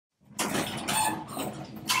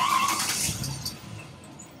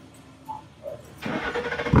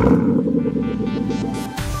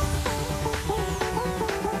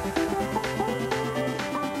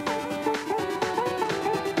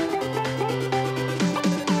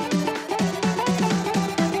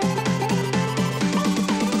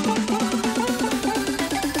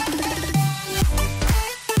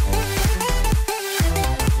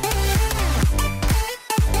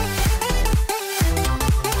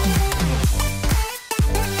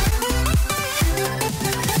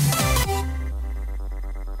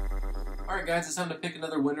guys, it's time to pick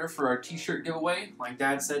another winner for our t-shirt giveaway. Like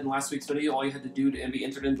Dad said in last week's video, all you had to do to be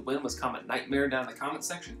entered in to win was comment Nightmare down in the comment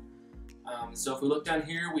section. So if we look down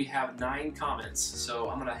here, we have 9 comments. So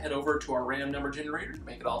I'm going to head over to our random number generator,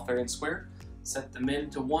 make it all fair and square, set the min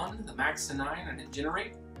to 1, the max to 9, and hit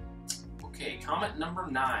generate. Okay, comment number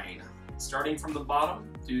 9. Starting from the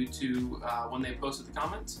bottom due to when they posted the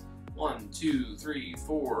comments. 1, 2, 3,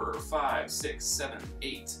 4, 5, 6, 7,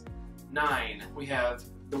 8, 9. We have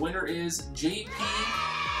the winner is JP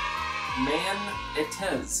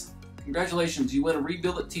Manetez. Congratulations, you win a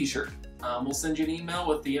Rebuild It t-shirt. We'll send you an email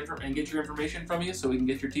with the and get your information from you so we can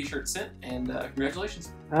get your t-shirt sent, and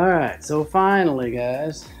congratulations. Alright, so finally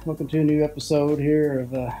guys, welcome to a new episode here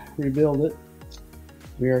of Rebuild It.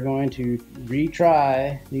 We are going to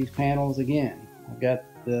retry these panels again. I've got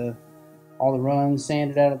all the runs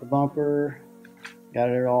sanded out of the bumper, got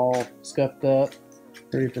it all scuffed up,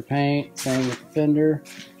 ready for paint, same with the fender.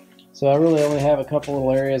 So I really only have a couple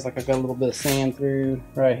little areas, like I've got a little bit of sand through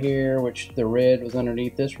right here, which the red was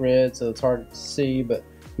underneath this red, so it's hard to see, but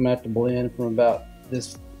I'm gonna have to blend from about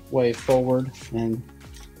this way forward and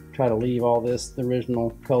try to leave all this the original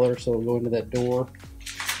color so it'll go into that door.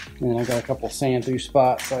 And I got a couple sand through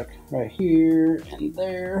spots like right here and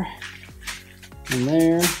there and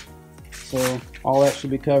there. So all that should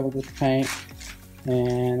be covered with the paint.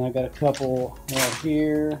 And I got a couple right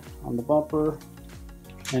here on the bumper.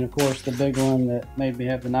 And of course the big one that made me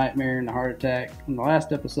have the nightmare and the heart attack in the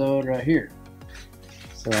last episode right here.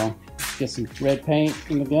 So let's get some red paint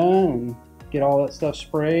in the gun and get all that stuff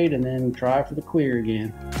sprayed and then try for the clear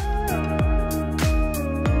again.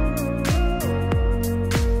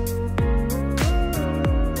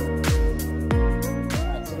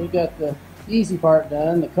 Alright, so we got the easy part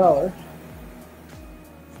done, the color.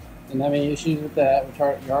 Didn't have any issues with that, which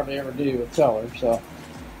you hardly ever do with color. So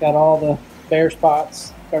got all the bare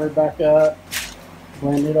spots covered back up,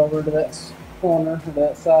 blended over to that corner or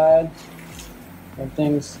that side.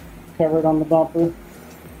 Everything's covered on the bumper.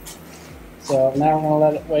 So now we're going to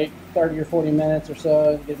let it wait 30 or 40 minutes or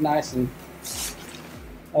so and get nice and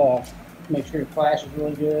make sure the flash is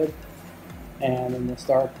really good. And then we'll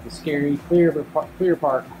start the scary clear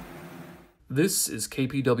part. This is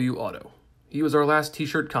KPW Auto. He was our last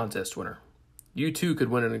t-shirt contest winner. You too could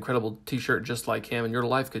win an incredible t-shirt just like him, and your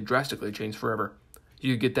life could drastically change forever.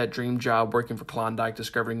 You could get that dream job working for Klondike,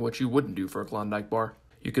 discovering what you wouldn't do for a Klondike bar.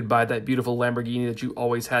 You could buy that beautiful Lamborghini that you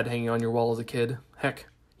always had hanging on your wall as a kid. Heck,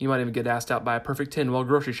 you might even get asked out by a perfect 10 while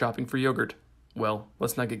grocery shopping for yogurt. Well,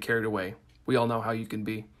 let's not get carried away. We all know how you can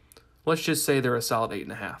be. Let's just say they're a solid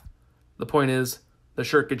 8.5. The point is, the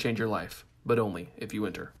shirt could change your life, but only if you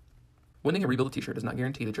enter. Winning a Rebuild It t-shirt does not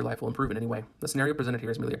guarantee that your life will improve in any way. The scenario presented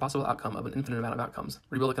here is merely a possible outcome of an infinite amount of outcomes.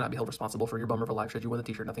 Rebuild It cannot be held responsible for your bummer of a life should you win the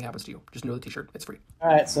t-shirt. Nothing happens to you. Just know the t-shirt. It's free.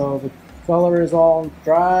 Alright, so the color is all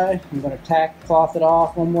dry. I'm going to cloth it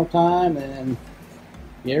off one more time and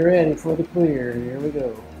get ready for the clear. Here we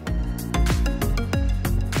go.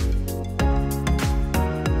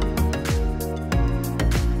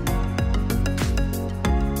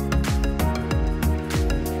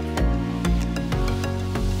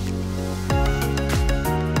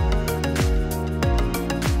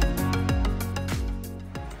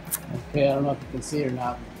 Okay, I don't know if you can see it or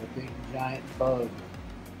not, but there's a big giant bug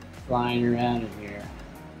flying around in here.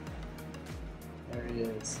 There he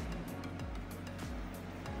is.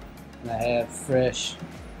 And I have fresh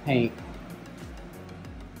paint.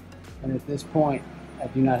 And at this point, I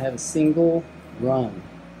do not have a single run.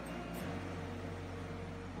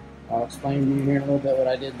 I'll explain to you here in a little bit what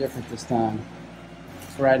I did different this time.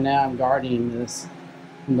 So right now I'm guarding this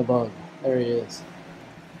from the bug. There he is.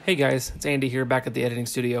 Hey guys, it's Andy here back at the editing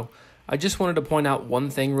studio. I just wanted to point out one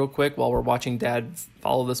thing real quick while we're watching Dad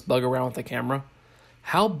follow this bug around with the camera.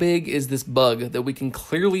 How big is this bug that we can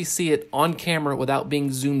clearly see it on camera without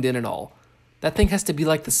being zoomed in at all? That thing has to be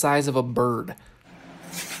like the size of a bird.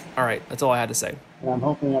 Alright, that's all I had to say. And I'm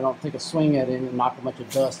hoping I don't take a swing at him and knock a bunch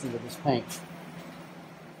of dust into this paint.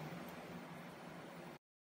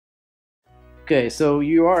 Okay, so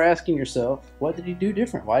you are asking yourself, what did he do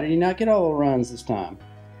different? Why did he not get all the runs this time?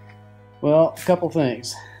 Well, a couple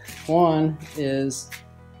things. One is,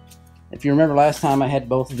 if you remember last time I had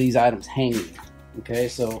both of these items hanging. Okay,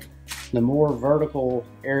 so the more vertical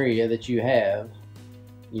area that you have,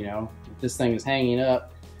 you know, if this thing is hanging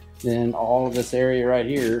up, then all of this area right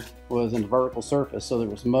here was in a vertical surface, so there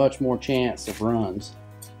was much more chance of runs.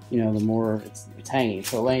 You know, the more it's hanging.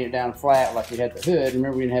 So laying it down flat like we had the hood,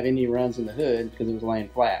 remember we didn't have any runs in the hood because it was laying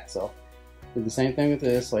flat. So did the same thing with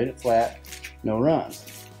this, laid it flat, no runs.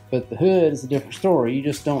 But the hood is a different story. You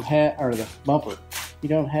just don't have, or the bumper, you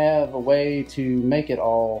don't have a way to make it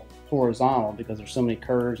all horizontal because there's so many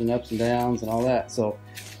curves and ups and downs and all that. So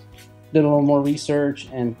did a little more research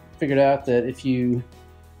and figured out that if you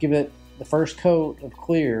give it the first coat of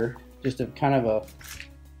clear, just a kind of a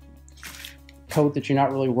coat that you're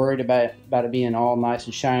not really worried about it being all nice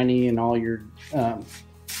and shiny and all your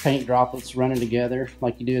paint droplets running together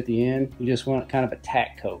like you do at the end, you just want kind of a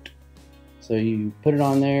tack coat. So you put it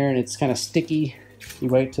on there and it's kind of sticky. You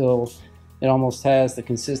wait till it almost has the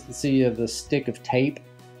consistency of the stick of tape.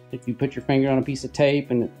 If you put your finger on a piece of tape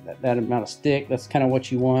and that amount of stick, that's kind of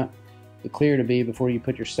what you want the clear to be before you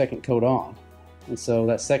put your second coat on. And so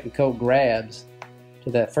that second coat grabs to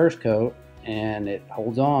that first coat and it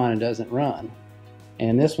holds on and doesn't run.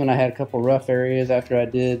 And this one I had a couple rough areas after I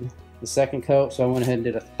did the second coat, so I went ahead and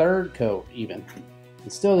did a third coat even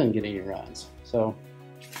and still didn't get any runs. So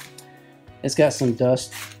it's got some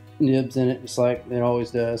dust nibs in it just like it always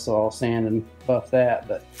does, so I'll sand and buff that,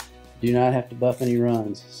 but do not have to buff any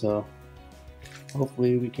runs. So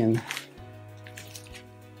hopefully we can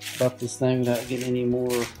buff this thing without getting any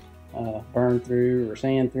more burn through or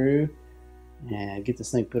sand through and get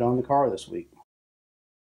this thing put on the car this week.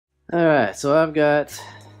 Alright, so I've got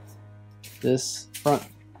this front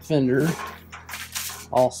fender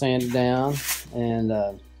all sanded down and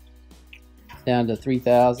down to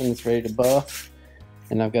 3000. It's ready to buff,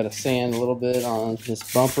 and I've got to sand a little bit on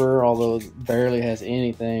this bumper, although it barely has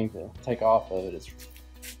anything to take off of it.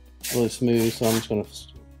 It's really smooth, so I'm just going to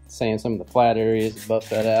sand some of the flat areas and buff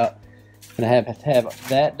that out. And I have to have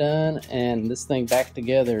that done and this thing back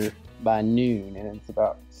together by noon, and it's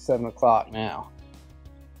about 7 o'clock now.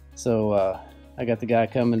 So I got the guy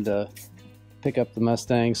coming to pick up the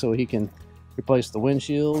Mustang so he can replace the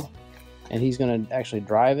windshield, and he's going to actually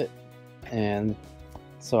drive it. And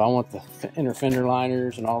so I want the inner fender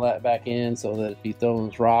liners and all that back in so that if he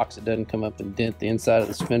throws rocks, it doesn't come up and dent the inside of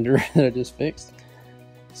this fender that I just fixed.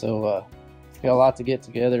 So got a lot to get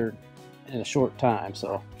together in a short time.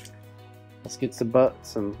 So let's get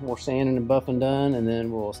some more sanding and buffing done, and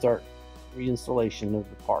then we'll start reinstallation of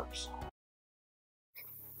the parts.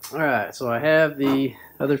 Alright, so I have the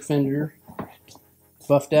other fender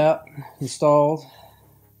buffed out, installed.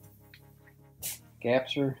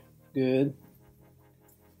 Gaps are good.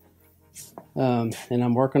 And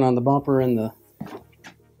I'm working on the bumper in the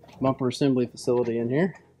bumper assembly facility in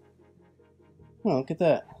here. Oh, look at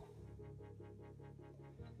that.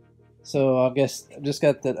 So I guess I just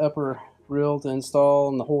got that upper grill to install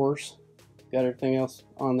and the horse. Got everything else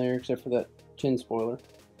on there except for that chin spoiler.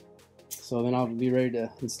 So then I'll be ready to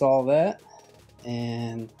install that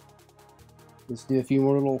and just do a few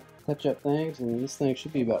more little touch-up things, and this thing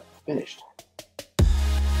should be about finished.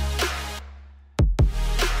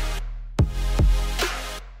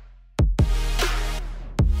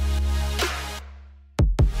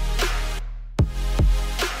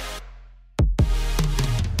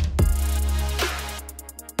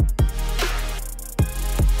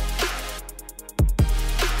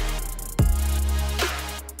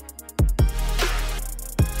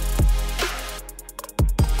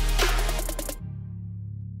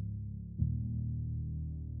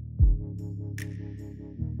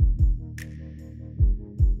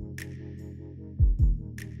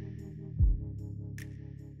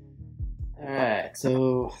 Alright,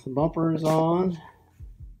 so the bumper is on.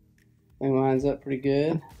 Thing lines up pretty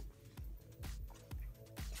good.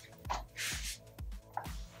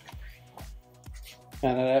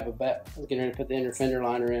 Kind of have I was getting ready to put the inner fender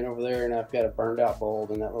liner in over there, and I've got a burned out bulb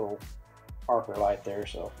in that little Parker light there.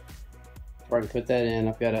 So before I can put that in,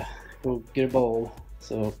 I've got to go get a bulb.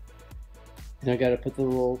 So then I got to put the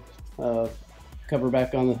little cover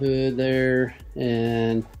back on the hood there,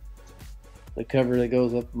 and the cover that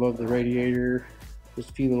goes up above the radiator, just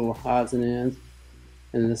a few little odds and ends,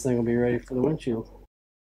 and this thing will be ready for the windshield.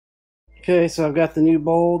 Okay, so I've got the new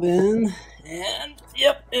bulb in, and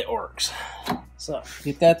yep, it works. So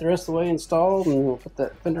get that the rest of the way installed, and we'll put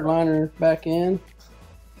that fender liner back in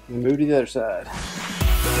and move to the other side.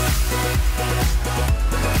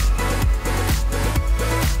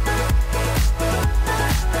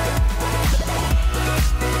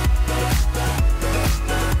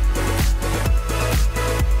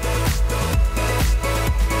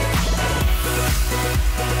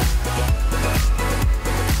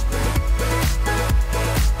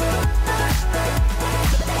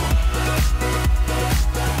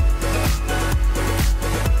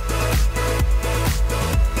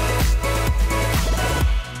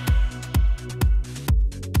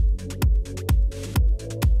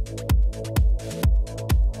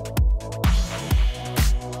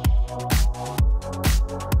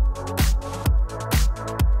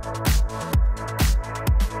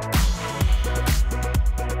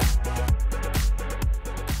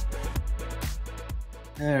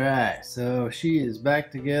 so she is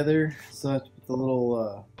back together. So I put the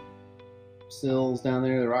little sills down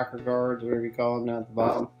there, the rocker guards, whatever you call them, down at the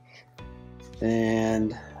bottom,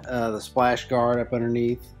 and the splash guard up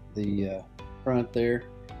underneath the front there.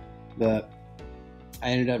 But I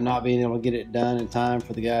ended up not being able to get it done in time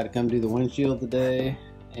for the guy to come do the windshield today,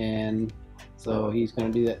 and so he's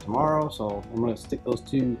going to do that tomorrow. So I'm going to stick those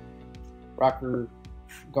two rocker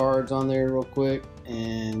guards on there real quick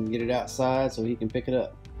and get it outside so he can pick it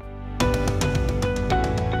up.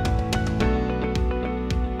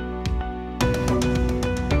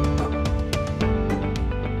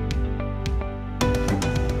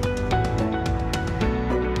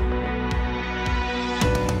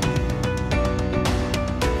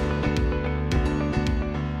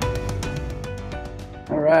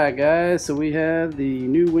 Alright guys, so we have the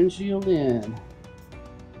new windshield in.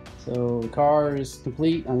 So the car is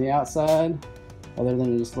complete on the outside, other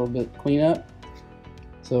than just a little bit cleanup.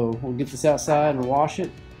 So we'll get this outside and wash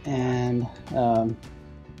it, and the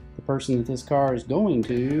person that this car is going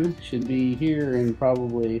to should be here in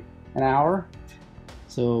probably an hour.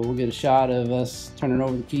 So we'll get a shot of us turning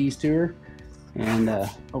over the keys to her, and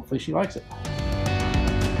hopefully she likes it.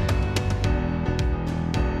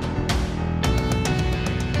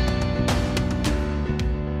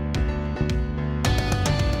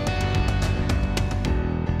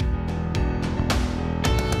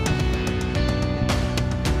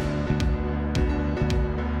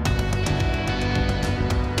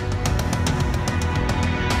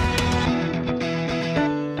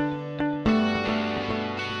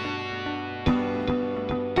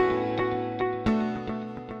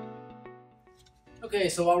 Okay,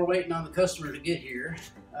 so while we're waiting on the customer to get here,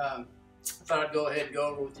 I thought I'd go ahead and go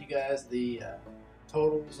over with you guys the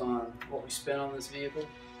totals on what we spent on this vehicle.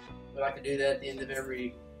 But I could do that at the end of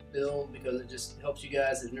every build because it just helps you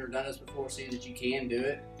guys that have never done this before see that you can do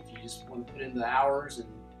it. If you just want to put in the hours and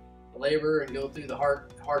the labor and go through the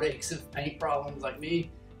heartaches of paint problems like me,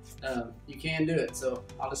 you can do it. So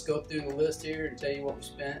I'll just go through the list here and tell you what we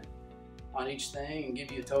spent on each thing and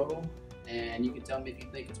give you a total, and you can tell me if you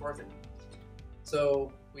think it's worth it.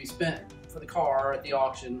 So we spent, for the car at the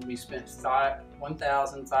auction, we spent $1,550,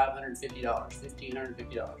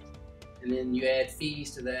 $1,550. And then you add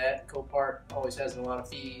fees to that. Copart always has a lot of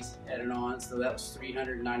fees added on, so that was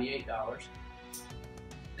 $398.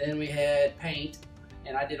 Then we had paint,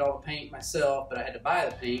 and I did all the paint myself, but I had to buy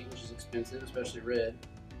the paint, which is expensive, especially red.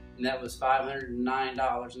 And that was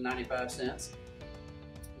 $509.95. And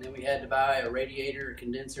then we had to buy a radiator, a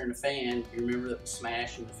condenser, and a fan. If you remember, that was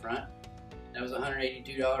smashed in the front. That was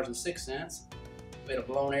 $182.06. We had a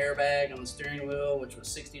blown airbag on the steering wheel, which was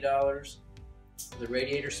 $60. The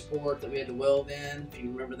radiator support that we had to weld in, if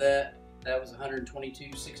you remember that, that was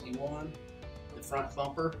 $122.61. The front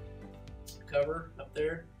bumper cover up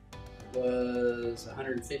there was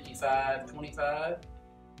 $155.25.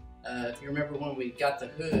 If you remember when we got the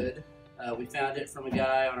hood, we found it from a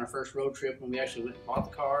guy on our first road trip when we actually went and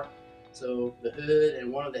bought the car. So the hood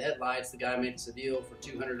and one of the headlights, the guy made us a deal for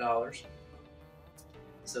 $200.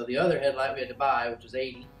 So the other headlight we had to buy, which was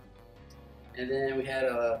 $80. And then we had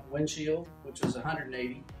a windshield, which was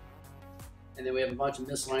 $180. And then we have a bunch of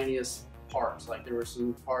miscellaneous parts. Like there were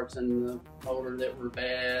some parts in the motor that were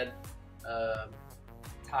bad,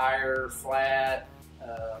 tire flat,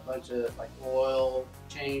 a bunch of like oil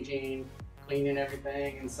changing, cleaning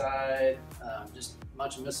everything inside, just a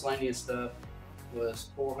bunch of miscellaneous stuff. Was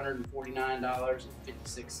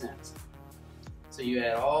 $449.56. So you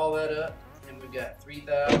add all that up, and we've got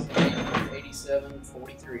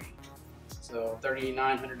 $3,887.43. So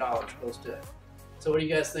 $3,900 close to it. So what do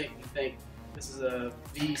you guys think? You think this is a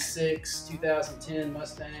V6 2010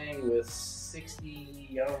 Mustang with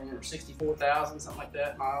 64,000, something like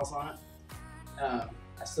that, miles on it? I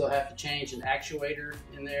still have to change an actuator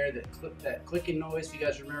in there, that clicking noise. If you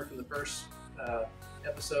guys remember from the first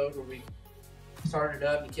episode where we started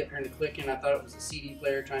up and you kept hearing the clicking, I thought it was a CD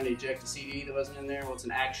player trying to eject a CD that wasn't in there. Well, it's an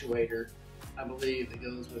actuator, I believe, that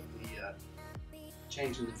goes with the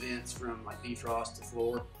changing the vents from like defrost to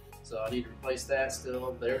floor. So I need to replace that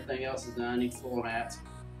still, but everything else is done. I need floor mats.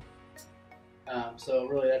 So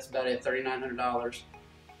really that's about it, $3,900.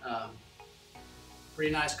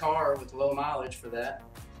 Pretty nice car with low mileage for that,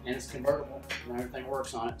 and it's convertible and everything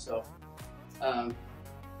works on it. So,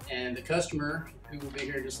 and the customer who will be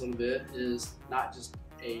here in just a little bit is not just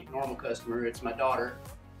a normal customer, it's my daughter.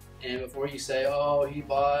 And before you say, oh, he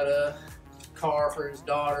bought a car for his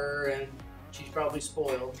daughter and she's probably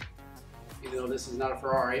spoiled, even though this is not a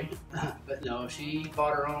Ferrari, but no, she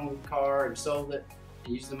bought her own car and sold it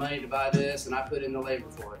and used the money to buy this, and I put in the labor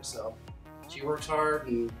for it. So she works hard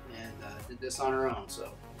and did this on her own.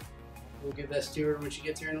 So we'll give that to her when she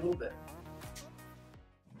gets here in a little bit.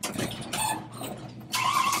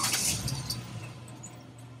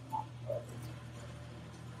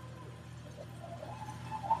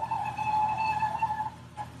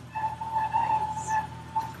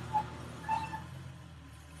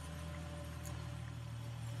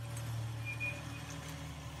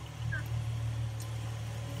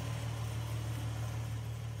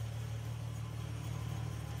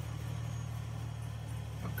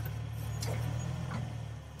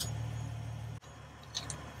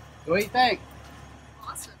 What do you think?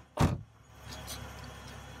 Awesome.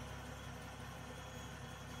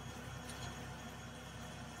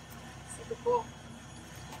 Super cool.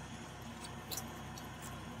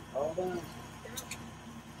 All done.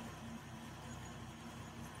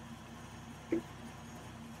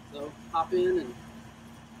 So hop in and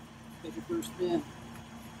take your first spin.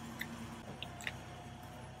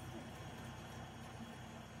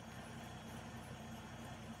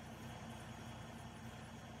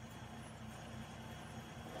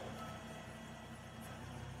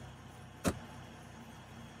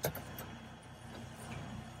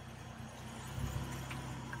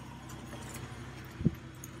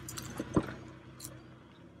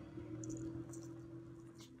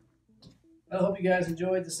 I hope you guys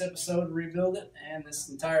enjoyed this episode of Rebuild It and this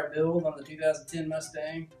entire build on the 2010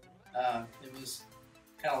 Mustang. It was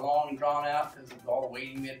kind of long and drawn out because of all the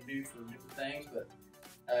waiting we had to do for different things, but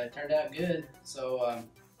it turned out good. So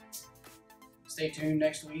stay tuned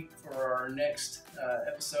next week for our next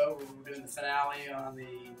episode where we're doing the finale on the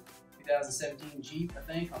 2017 Jeep, I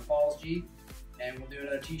think, on Paul's Jeep. And we'll do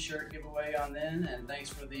another t-shirt giveaway on then. And thanks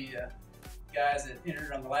for the guys that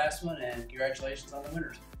entered on the last one, and congratulations on the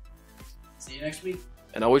winners. See you next week.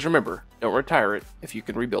 And always remember, don't retire it if you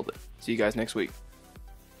can rebuild it. See you guys next week.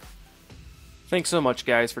 Thanks so much,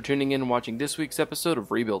 guys, for tuning in and watching this week's episode of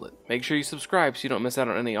Rebuild It. Make sure you subscribe so you don't miss out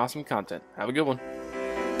on any awesome content. Have a good one.